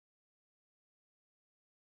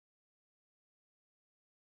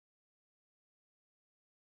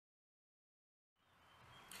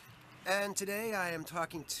And today I am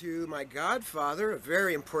talking to my godfather, a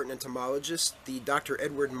very important entomologist, the Dr.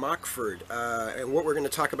 Edward Mockford. And what we're going to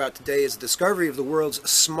talk about today is the discovery of the world's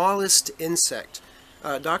smallest insect.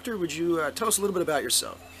 Doctor, would you tell us a little bit about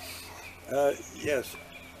yourself? Yes,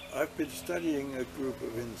 I've been studying a group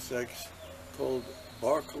of insects called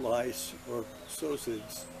bark lice or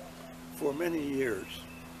sosids for many years.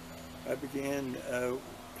 I began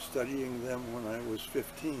studying them when I was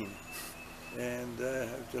 15 and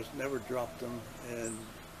I've just never dropped them and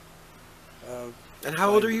uh, And how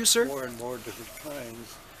old are find you, sir? more and more different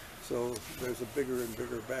kinds. So there's a bigger and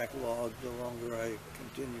bigger backlog the longer I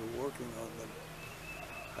continue working on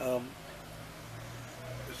them.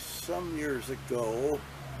 Some years ago,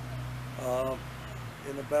 uh,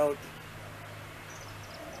 in about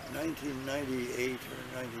 1998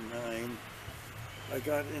 or 99, I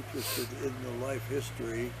got interested in the life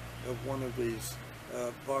history of one of these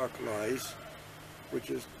bark lice, which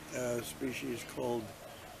is a species called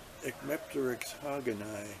Ecmepteryx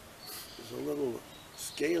hageni. It's a little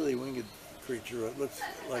scaly winged creature. It looks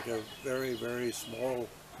like a very, very small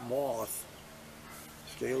moth,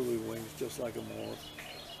 scaly wings just like a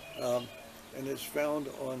moth. And it's found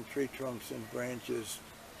on tree trunks and branches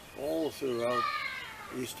all throughout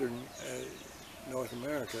eastern North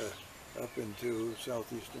America up into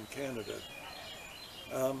southeastern Canada.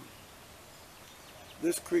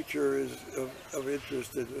 This creature is of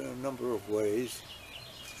interest in a number of ways.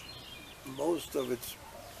 Most of its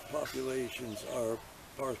populations are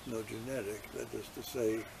parthenogenetic, that is to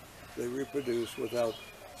say, they reproduce without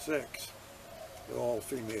sex. They're all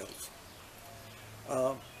females.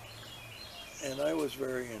 And I was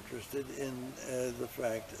very interested in the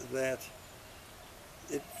fact that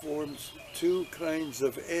it forms two kinds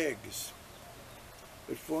of eggs.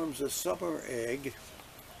 It forms a summer egg,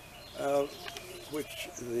 which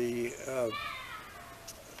the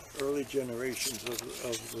early generations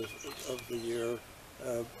of the year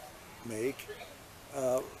make,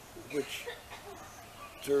 which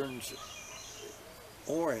turns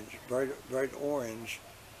orange, bright orange,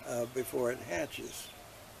 before it hatches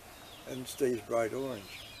and stays bright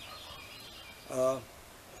orange.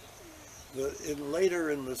 Later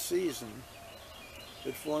in the season,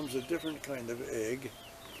 it forms a different kind of egg,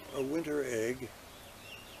 a winter egg,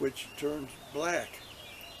 which turns black,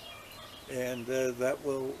 and that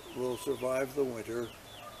will survive the winter,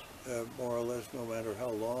 more or less, no matter how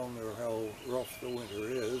long or how rough the winter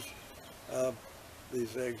is.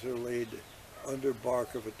 These eggs are laid under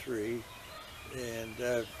bark of a tree, and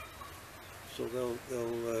so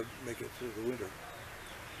they'll make it through the winter.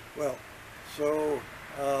 Well, so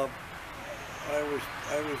I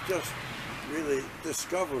was just really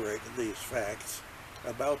discovering these facts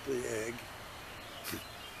about the egg,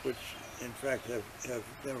 which in fact have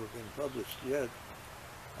never been published yet.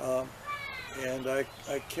 And I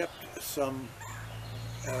kept some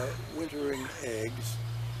wintering eggs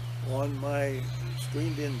on my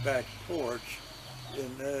screened-in back porch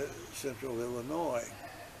in central Illinois.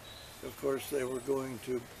 Of course, they were going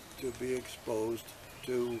to be exposed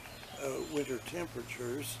to winter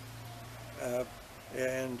temperatures,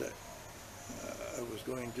 and I was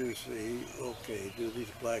going to see, okay, do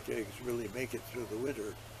these black eggs really make it through the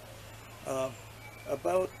winter?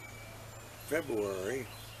 About February,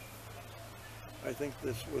 I think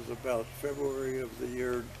this was about February of the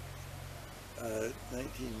year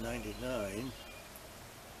 1999,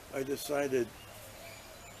 I decided,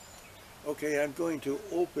 okay, I'm going to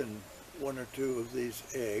open one or two of these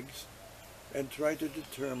eggs and try to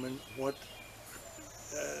determine what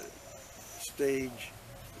stage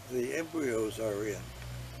the embryos are in.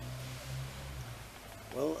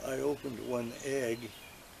 Well, I opened one egg,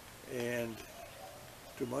 and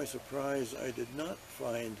to my surprise, I did not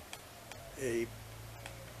find a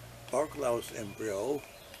bark louse embryo,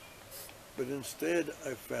 but instead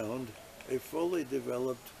I found a fully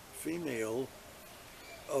developed female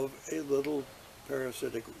of a little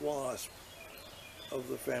parasitic wasp of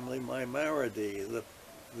the family Mimaridae,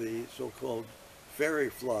 the so-called fairy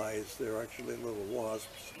flies. They're actually little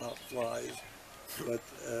wasps, not flies, but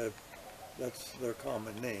that's their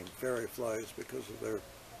common name, fairy flies, because of their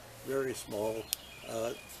very small,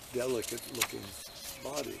 delicate-looking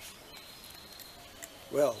bodies.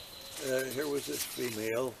 Well, here was this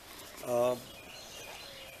female.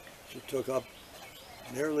 She took up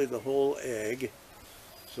nearly the whole egg,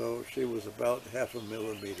 so she was about half a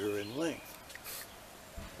millimeter in length,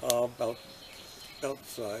 about the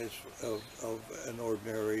size of an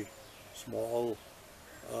ordinary small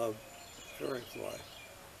fairy fly.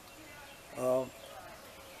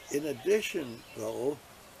 In addition, though,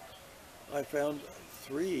 I found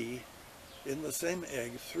three in the same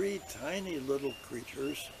egg, 3 tiny little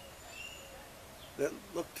creatures that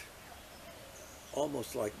looked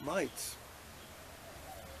almost like mites.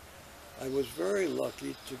 I was very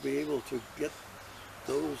lucky to be able to get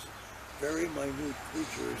those very minute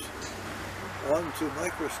creatures onto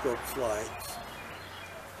microscope slides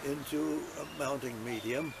into a mounting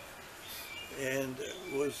medium, and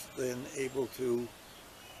was then able to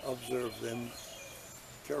observe them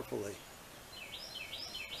carefully.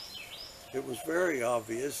 It was very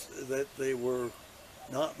obvious that they were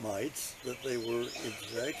not mites, that they were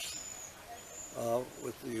insects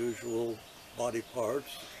with the usual body parts,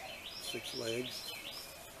 6 legs,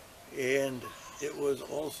 and it was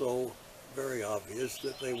also very obvious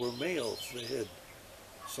that they were males. They had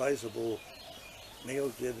sizable male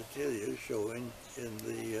genitalia showing in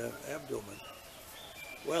the abdomen.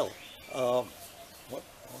 Well, what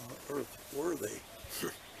on earth were they?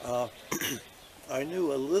 I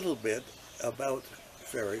knew a little bit about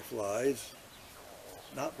fairy flies,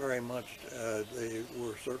 not very much. They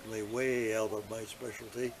were certainly way out of my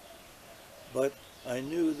specialty, but I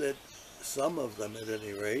knew that some of them, at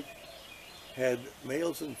any rate, had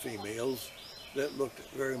males and females that looked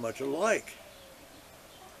very much alike.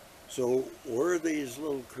 So were these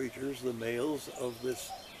little creatures the males of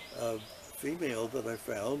this female that I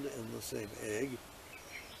found in the same egg?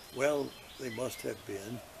 Well, they must have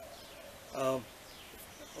been. On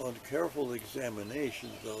careful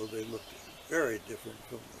examination, though, they looked very different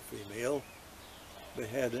from the female. They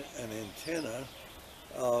had an antenna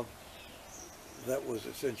that was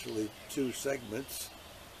essentially 2 segments,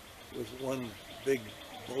 with one big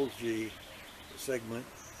bulgy segment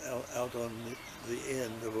out on the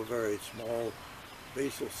end of a very small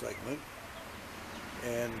basal segment,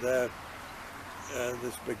 and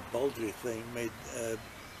this big bulgy thing made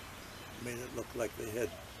it look like they had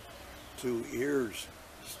 2 ears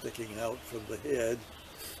sticking out from the head,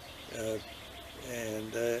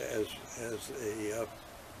 and as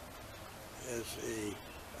a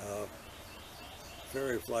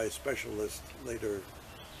fairy fly specialist later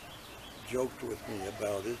joked with me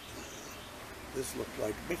about it, this looked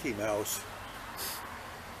like Mickey Mouse.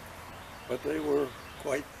 But they were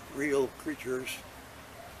quite real creatures,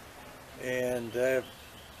 and I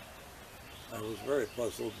was very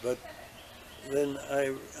puzzled. But then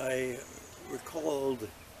I recalled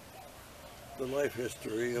the life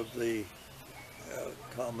history of the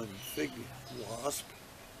common fig wasp,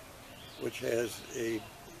 which has a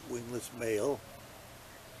wingless male,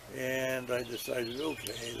 and I decided,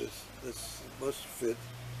 okay, this must fit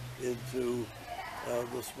into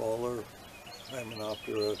the smaller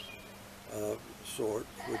Hymenoptera sort,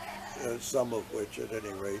 which some of which, at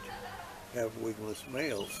any rate, have wingless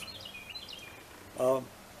males. Not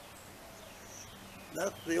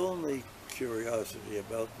the only curiosity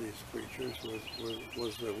about these creatures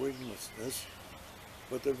was their winglessness,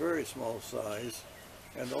 but their very small size,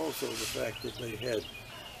 and also the fact that they had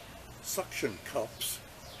suction cups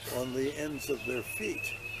on the ends of their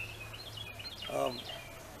feet.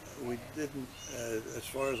 We didn't, as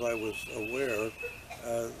far as I was aware,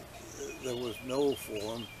 there was no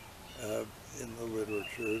form in the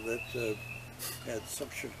literature that had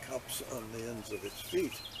suction cups on the ends of its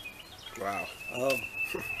feet. Wow.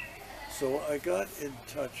 So I got in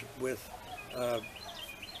touch with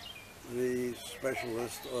the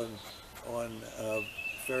specialist on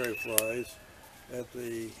fairy flies at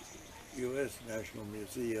the U.S. National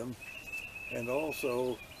Museum, and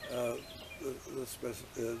also the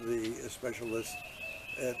specialist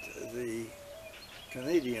at the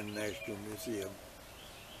Canadian National Museum.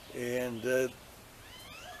 And the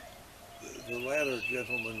latter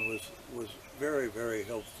gentleman was very, very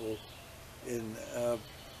helpful in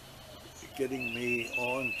getting me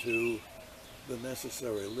onto the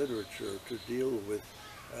necessary literature to deal with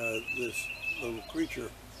this little creature.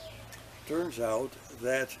 Turns out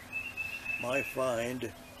that my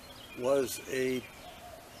find was a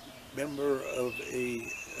member of a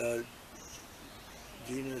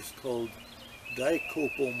genus called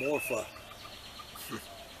Dicopomorpha,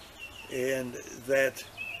 and that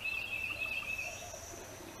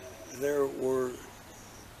there were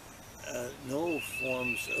no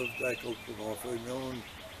forms of Dicopomorpha known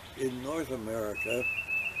in North America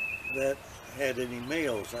that had any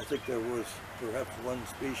males. I think there was perhaps one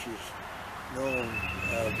species known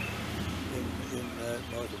in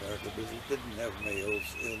North America, but it didn't have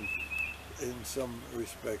males. In some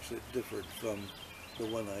respects, it differed from the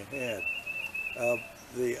one I had.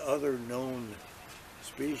 The other known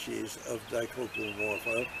species of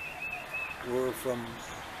Dicopomorpha were from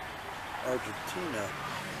Argentina.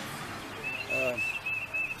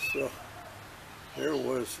 So there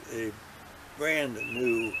was a brand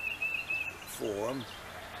new form,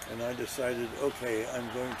 and I decided, okay, I'm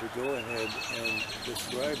going to go ahead and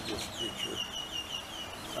describe this creature.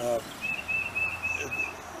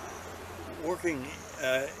 Working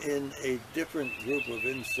in a different group of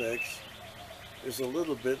insects is a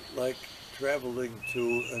little bit like traveling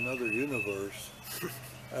to another universe.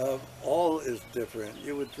 All is different.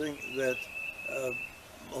 You would think that uh,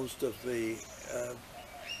 most of the uh,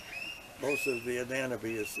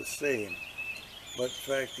 anatomy is the same, but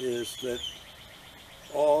fact is that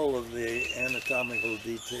all of the anatomical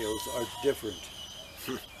details are different,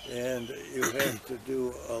 and you have to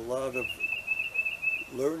do a lot of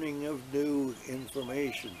learning of new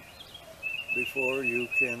information before you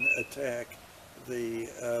can attack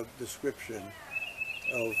the description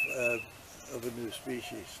of a new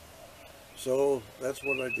species. So that's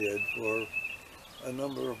what I did for a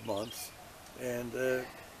number of months, and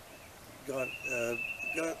got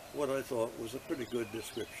what I thought was a pretty good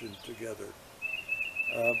description together.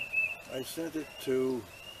 I sent it to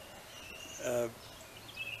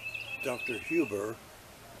Dr. Huber,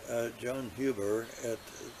 John Huber at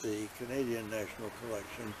the Canadian National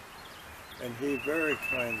Collection, and he very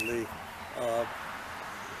kindly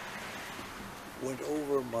went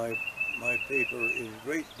over my paper in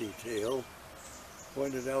great detail,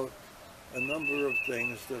 pointed out a number of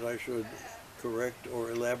things that I should correct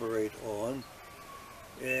or elaborate on,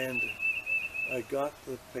 and I got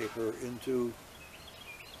the paper into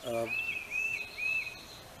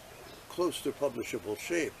close to publishable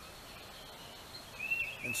shape.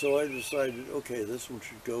 And so I decided, okay, this one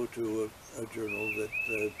should go to a journal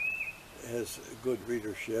that has good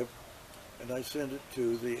readership, and I sent it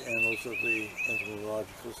to the Annals of the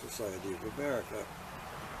Entomological Society of America.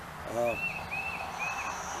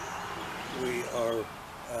 We are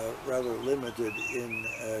rather limited in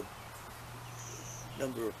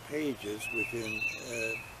number of pages we can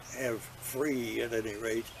have free, at any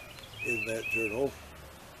rate, in that journal,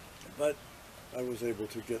 but I was able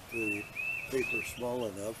to get the paper small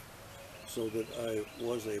enough so that I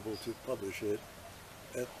was able to publish it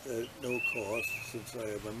at no cost, since I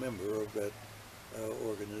am a member of that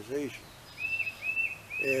organization.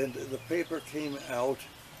 And the paper came out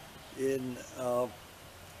in, I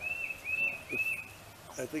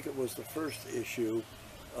think it was the first issue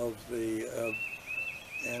of the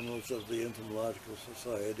Annals of the Entomological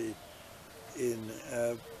Society in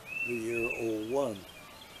the year '01.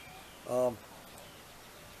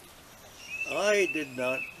 I did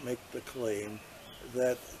not make the claim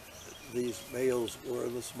that these males were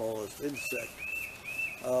the smallest insect.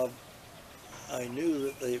 I knew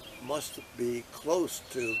that they must be close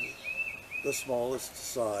to the smallest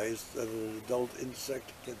size that an adult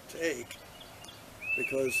insect can take,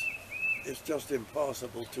 because it's just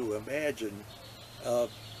impossible to imagine an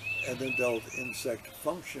adult insect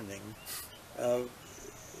functioning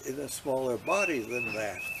in a smaller body than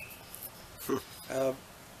that.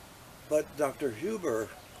 But Dr. Huber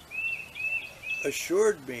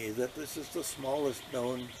assured me that this is the smallest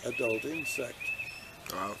known adult insect.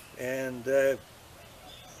 Wow. And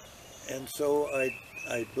so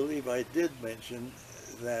I believe I did mention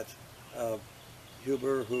that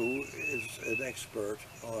Huber, who is an expert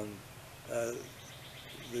on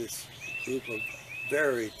this group of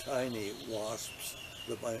very tiny wasps,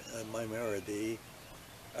 the Mimeridae,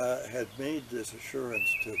 had made this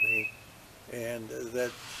assurance to me, and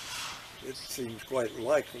that it seems quite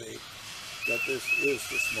likely that this is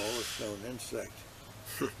the smallest known insect.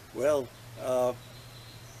 Well,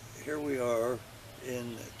 here we are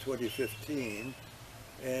in 2015,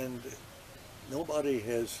 and nobody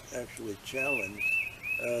has actually challenged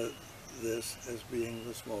this as being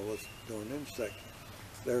the smallest known insect.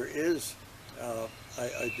 There is,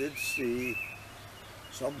 I did see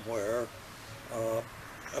somewhere a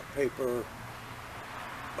paper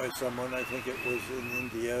by someone, I think it was in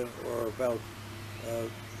India, or about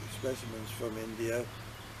specimens from India,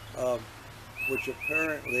 which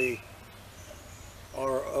apparently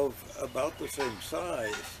are of about the same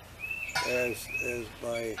size as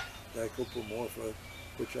my Dicopomorpha,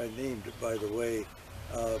 which I named, by the way,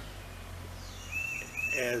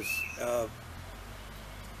 as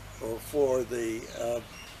or for the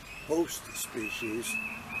host species,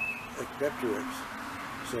 Ecbepteryx.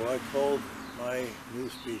 So I called my new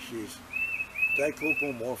species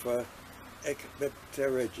Dicopomorpha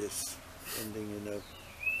ecbepterygus, ending in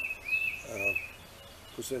a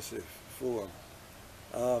possessive form.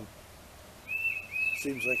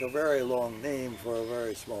 Seems like a very long name for a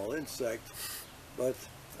very small insect, but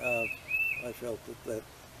I felt that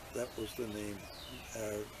was the name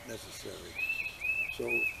necessary. So,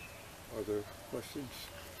 are there questions?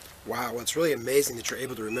 Wow, well, it's really amazing that you're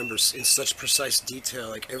able to remember in such precise detail,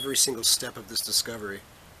 like every single step of this discovery.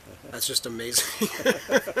 That's just amazing.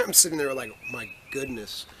 I'm sitting there like, my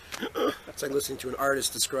goodness. It's like listening to an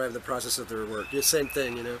artist describe the process of their work. The same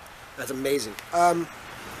thing, you know. That's amazing.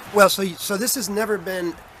 Well, so this has never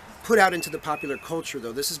been put out into the popular culture,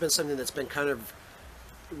 though. This has been something that's been kind of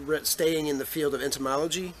staying in the field of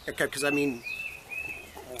entomology. Because I mean,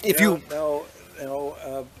 if Now, you now, now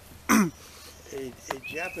a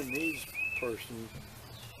Japanese person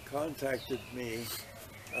contacted me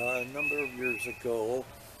a number of years ago.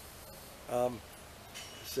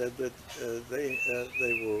 Said that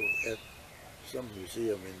they were at some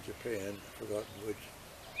museum in Japan, forgotten which,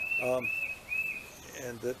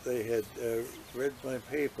 and that they had read my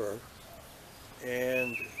paper,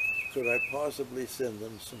 and could I possibly send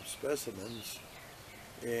them some specimens,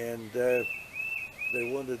 and they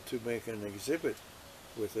wanted to make an exhibit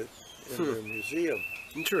with it in their museum.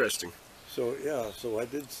 interesting. So yeah, so I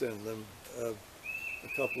did send them a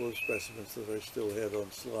couple of specimens that I still had on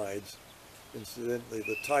slides. Incidentally,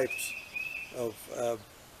 the types of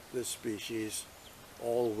this species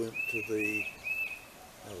all went to the,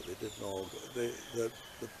 no, they didn't all go,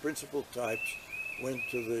 the principal types went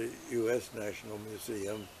to the U.S. National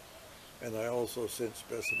Museum, and I also sent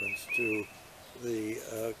specimens to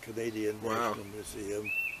the Canadian National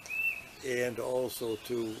Museum, and also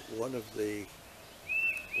to one of the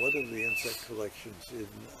insect collections in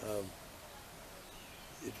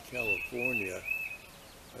California.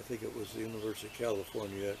 I think it was the University of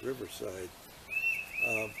California at Riverside.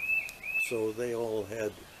 So they all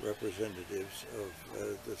had representatives of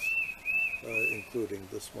this, including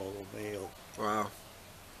the smaller male. Wow,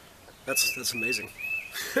 that's amazing.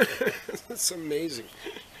 That's amazing.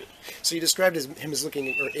 So you described him as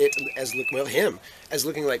looking, or it as look, well, him as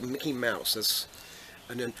looking like Mickey Mouse. That's,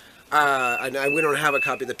 and then we don't have a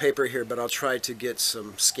copy of the paper here, but I'll try to get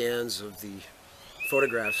some scans of the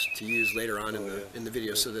photographs to use later on in the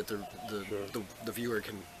video, so that the viewer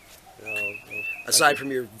can, aside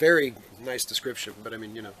from your very nice description, but I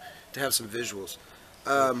mean, you know, to have some visuals.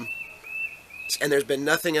 And there's been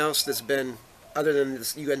nothing else that's been, other than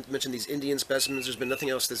this, you had mentioned these Indian specimens, there's been nothing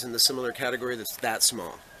else that's in the similar category that's that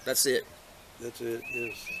small. That's it. That's it,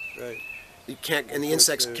 yes, right. You can't, and the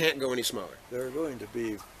insects can't go any smaller. There are going to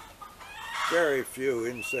be very few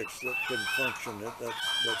insects that can function at that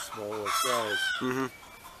small a size. Mm-hmm.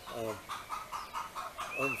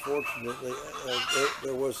 Unfortunately,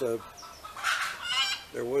 there was an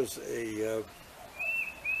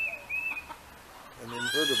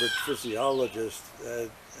invertebrate physiologist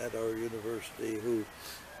at our university who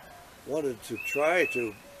wanted to try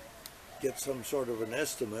to get some sort of an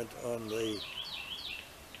estimate on the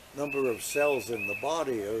number of cells in the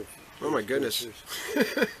body of Oh my goodness.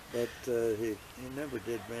 but he never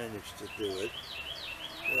did manage to do it.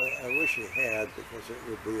 I wish he had, because it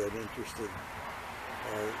would be an interesting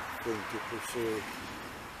thing to pursue.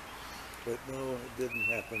 But no, it didn't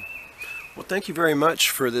happen. Well, thank you very much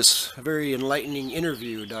for this very enlightening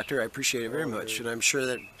interview, Doctor. I appreciate it very much, and I'm sure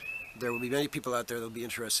that there will be many people out there that will be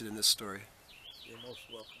interested in this story. You're most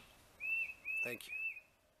welcome. Thank you.